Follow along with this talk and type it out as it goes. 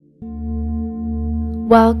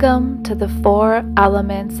Welcome to the 4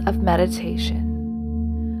 Elements of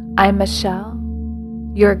Meditation. I'm Michelle,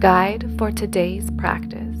 your guide for today's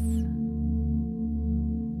practice.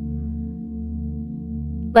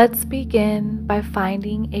 Let's begin by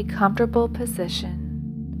finding a comfortable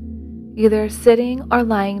position. Either sitting or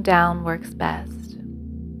lying down works best.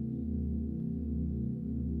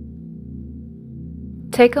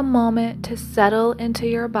 Take a moment to settle into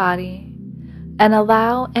your body and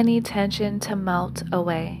allow any tension to melt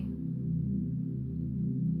away.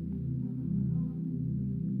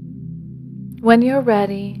 When you're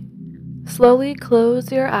ready, slowly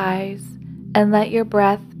close your eyes and let your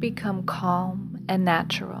breath become calm and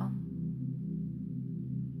natural.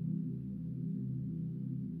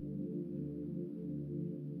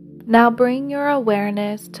 Now bring your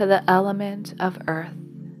awareness to the element of earth.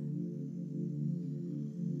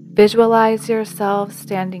 Visualize yourself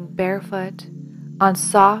standing barefoot on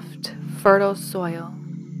soft, fertile soil.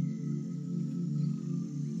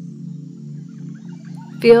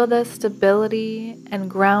 Feel the stability and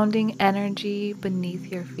grounding energy beneath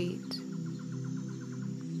your feet.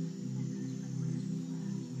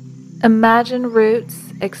 Imagine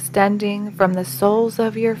roots extending from the soles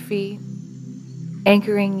of your feet,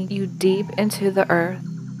 anchoring you deep into the earth.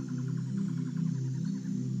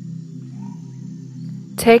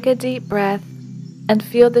 Take a deep breath and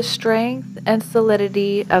feel the strength and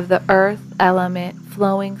solidity of the earth element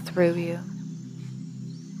flowing through you.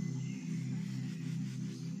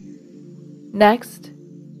 Next,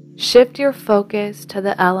 shift your focus to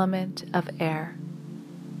the element of air.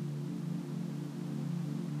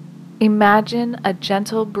 Imagine a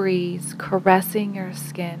gentle breeze caressing your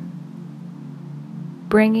skin,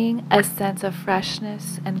 bringing a sense of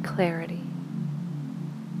freshness and clarity.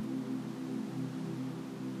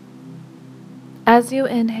 As you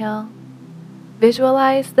inhale,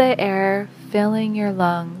 visualize the air filling your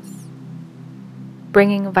lungs,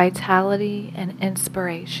 bringing vitality and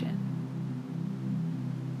inspiration.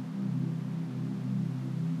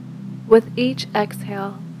 With each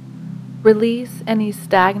exhale, release any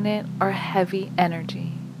stagnant or heavy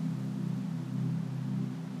energy.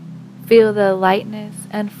 Feel the lightness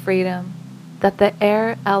and freedom that the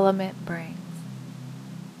air element brings.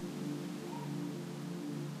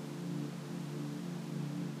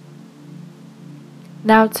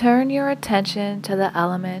 Now turn your attention to the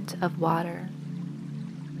element of water.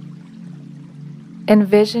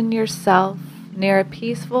 Envision yourself near a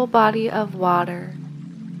peaceful body of water,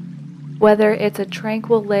 whether it's a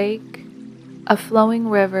tranquil lake, a flowing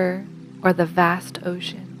river, or the vast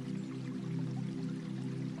ocean.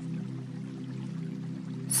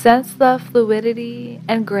 Sense the fluidity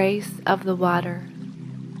and grace of the water.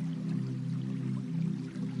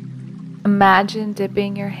 Imagine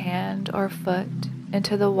dipping your hand or foot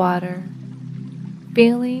into the water,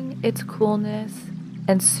 feeling its coolness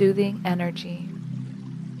and soothing energy.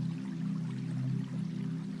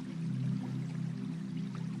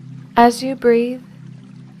 As you breathe,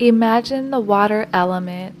 imagine the water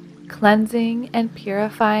element cleansing and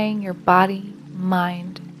purifying your body,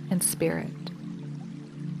 mind, and spirit.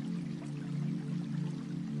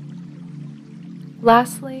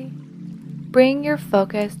 Lastly, bring your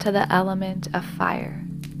focus to the element of fire.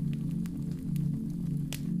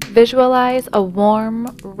 Visualize a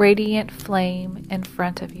warm, radiant flame in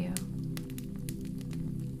front of you.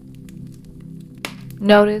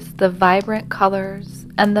 Notice the vibrant colors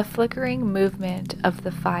and the flickering movement of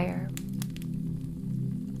the fire.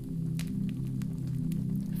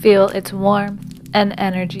 Feel its warmth and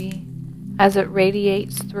energy as it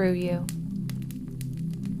radiates through you.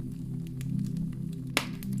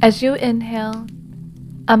 As you inhale,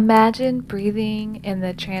 imagine breathing in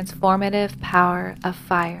the transformative power of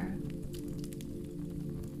fire.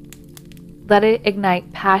 Let it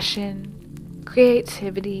ignite passion,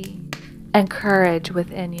 creativity, and courage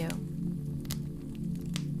within you.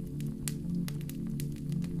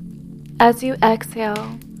 As you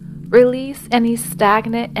exhale, release any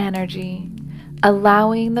stagnant energy,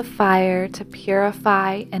 allowing the fire to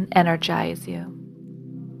purify and energize you.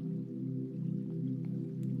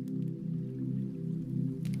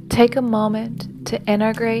 Take a moment to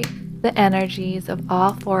integrate the energies of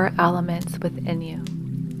all 4 elements within you.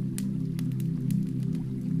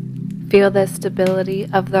 Feel the stability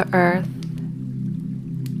of the earth,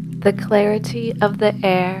 the clarity of the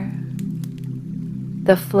air,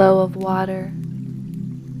 the flow of water,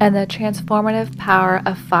 and the transformative power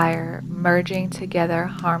of fire merging together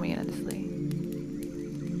harmoniously.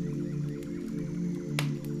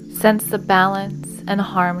 Sense the balance and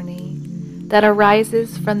harmony that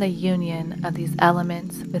arises from the union of these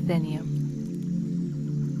elements within you.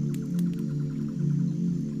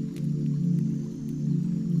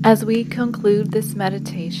 As we conclude this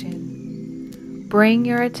meditation, bring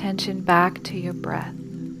your attention back to your breath.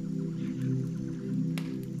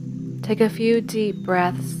 Take a few deep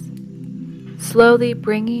breaths, slowly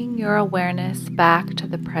bringing your awareness back to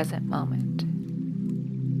the present moment.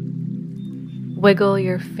 Wiggle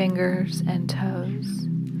your fingers and toes,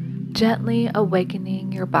 gently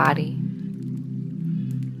awakening your body.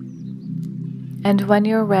 And when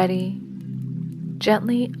you're ready,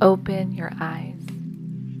 gently open your eyes.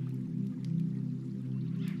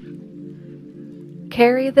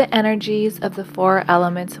 Carry the energies of the four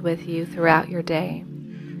elements with you throughout your day,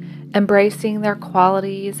 embracing their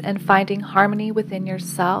qualities and finding harmony within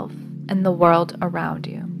yourself and the world around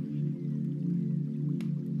you.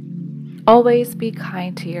 Always be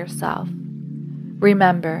kind to yourself.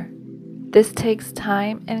 Remember, this takes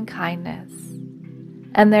time and kindness,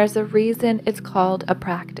 and there's a reason it's called a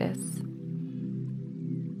practice.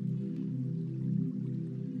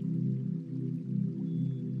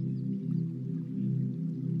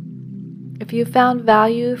 If you found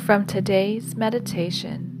value from today's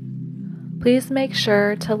meditation, please make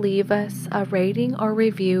sure to leave us a rating or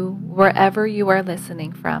review wherever you are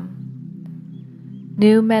listening from.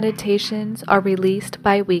 New meditations are released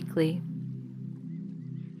bi-weekly.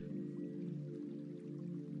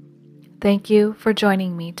 Thank you for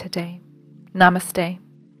joining me today. Namaste.